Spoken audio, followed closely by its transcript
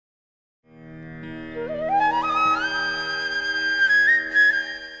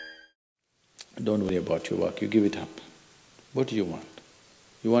Don't worry about your work, you give it up. What do you want?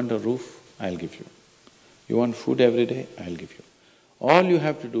 You want a roof? I'll give you. You want food every day? I'll give you. All you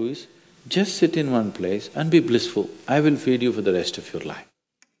have to do is just sit in one place and be blissful. I will feed you for the rest of your life.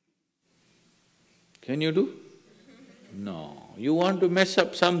 Can you do? No, you want to mess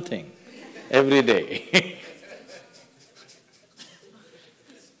up something every day.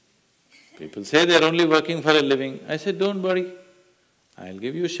 People say they're only working for a living. I said, don't worry, I'll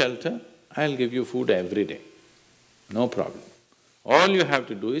give you shelter, I'll give you food every day, no problem. All you have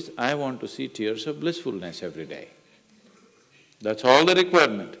to do is, I want to see tears of blissfulness every day. That's all the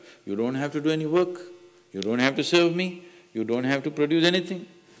requirement. You don't have to do any work, you don't have to serve me, you don't have to produce anything,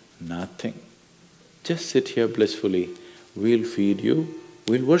 nothing. Just sit here blissfully, we'll feed you,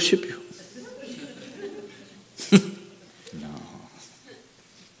 we'll worship you. No.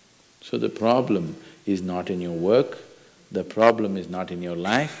 So the problem is not in your work, the problem is not in your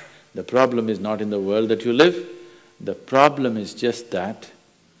life, the problem is not in the world that you live, the problem is just that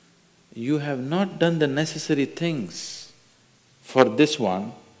you have not done the necessary things for this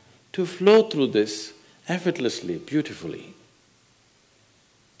one to flow through this effortlessly, beautifully.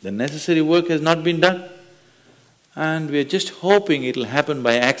 The necessary work has not been done and we are just hoping it'll happen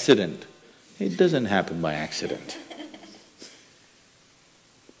by accident. It doesn't happen by accident.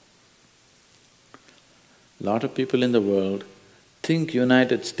 Lot of people in the world think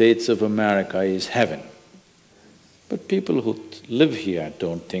United States of America is heaven. But people who live here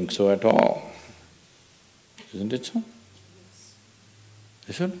don't think so at all. Isn't it so?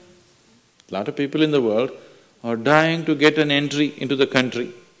 Isn't it? A lot of people in the world are dying to get an entry into the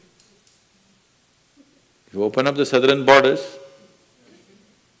country. If you open up the southern borders,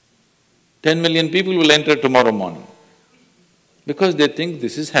 10 million people will enter tomorrow morning because they think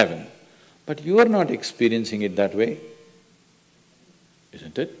this is heaven. But you are not experiencing it that way,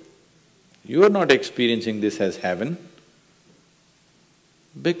 isn't it? You are not experiencing this as heaven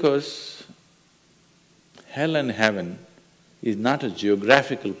because hell and heaven is not a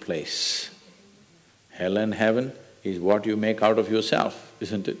geographical place. Hell and heaven is what you make out of yourself,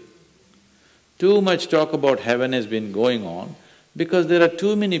 isn't it? Too much talk about heaven has been going on because there are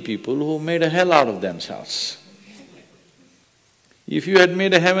too many people who made a hell out of themselves. If you had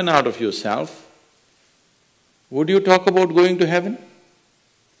made a heaven out of yourself, would you talk about going to heaven?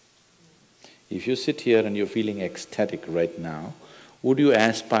 If you sit here and you're feeling ecstatic right now, would you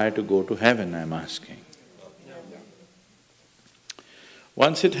aspire to go to heaven, I'm asking?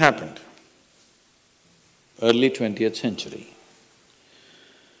 Once it happened, early 20th century,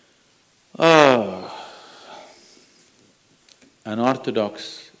 an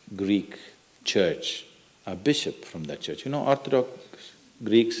Orthodox Greek church, a bishop from that church, you know, Orthodox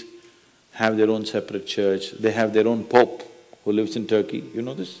Greeks have their own separate church, they have their own pope who lives in Turkey, you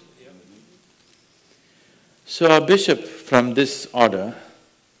know this? So a bishop from this order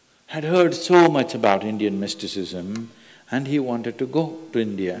had heard so much about Indian mysticism and he wanted to go to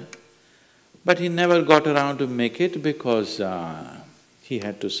India, but he never got around to make it because he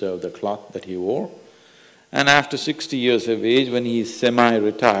had to serve the cloth that he wore. And after 60 years of age, when he is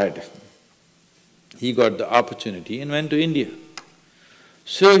semi-retired, he got the opportunity and went to India.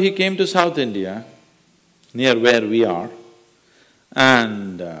 So he came to South India, near where we are,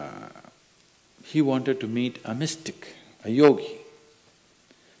 and he wanted to meet a mystic, a yogi.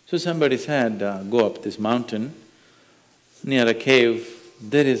 So somebody said, go up this mountain, near a cave,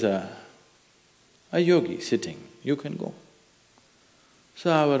 there is a yogi sitting, you can go.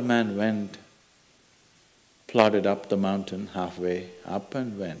 So our man went, plodded up the mountain, halfway up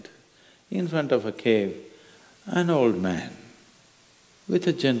and went. In front of a cave, an old man with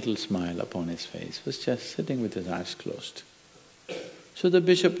a gentle smile upon his face was just sitting with his eyes closed. So the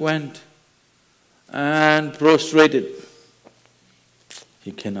bishop went and prostrated.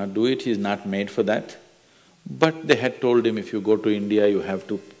 He cannot do it, he is not made for that. But they had told him, if you go to India, you have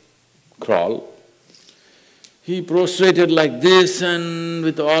to crawl. He prostrated like this and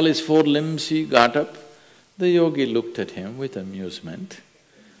with all his four limbs he got up. The yogi looked at him with amusement.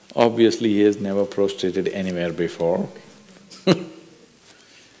 Obviously, he has never prostrated anywhere before.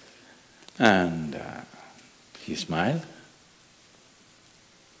 And he smiled.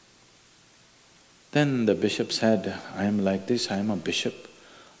 Then the bishop said, I am like this, I am a bishop.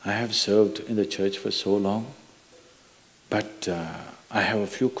 I have served in the church for so long, but I have a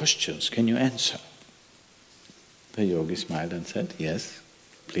few questions, can you answer? The yogi smiled and said, yes,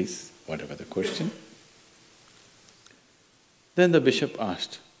 please, whatever the question. Then the bishop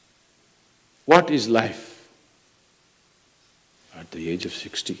asked, what is life? At the age of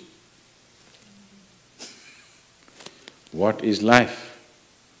 60. What is life?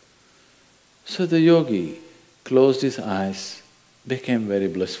 So the yogi closed his eyes, became very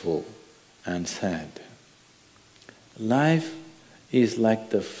blissful and said, life is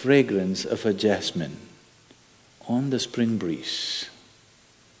like the fragrance of a jasmine on the spring breeze.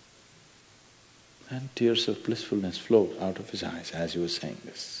 And tears of blissfulness flowed out of his eyes as he was saying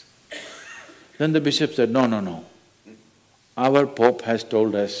this. Then the bishop said, no, no, no. Our Pope has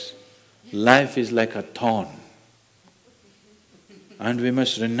told us life is like a thorn and we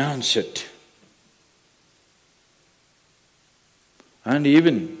must renounce it. And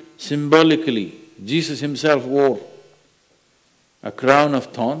even symbolically, Jesus himself wore a crown of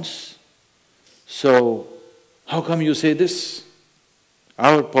thorns. So, how come you say this?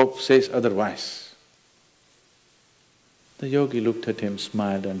 Our Pope says otherwise. The yogi looked at him,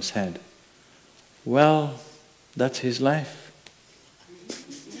 smiled and said, well, that's his life.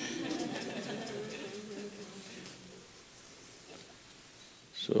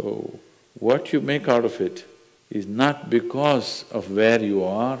 So, what you make out of it is not because of where you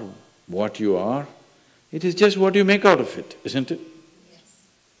are, what you are, it is just what you make out of it, isn't it? Yes.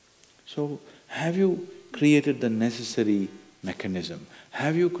 So, have you created the necessary mechanism?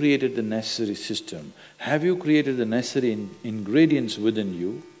 Have you created the necessary system? Have you created the necessary ingredients within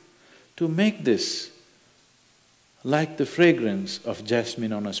you to make this like the fragrance of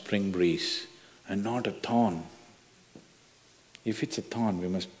jasmine on a spring breeze and not a thorn? If it's a thorn, we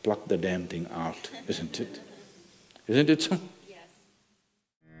must pluck the damn thing out, isn't it? Isn't it so?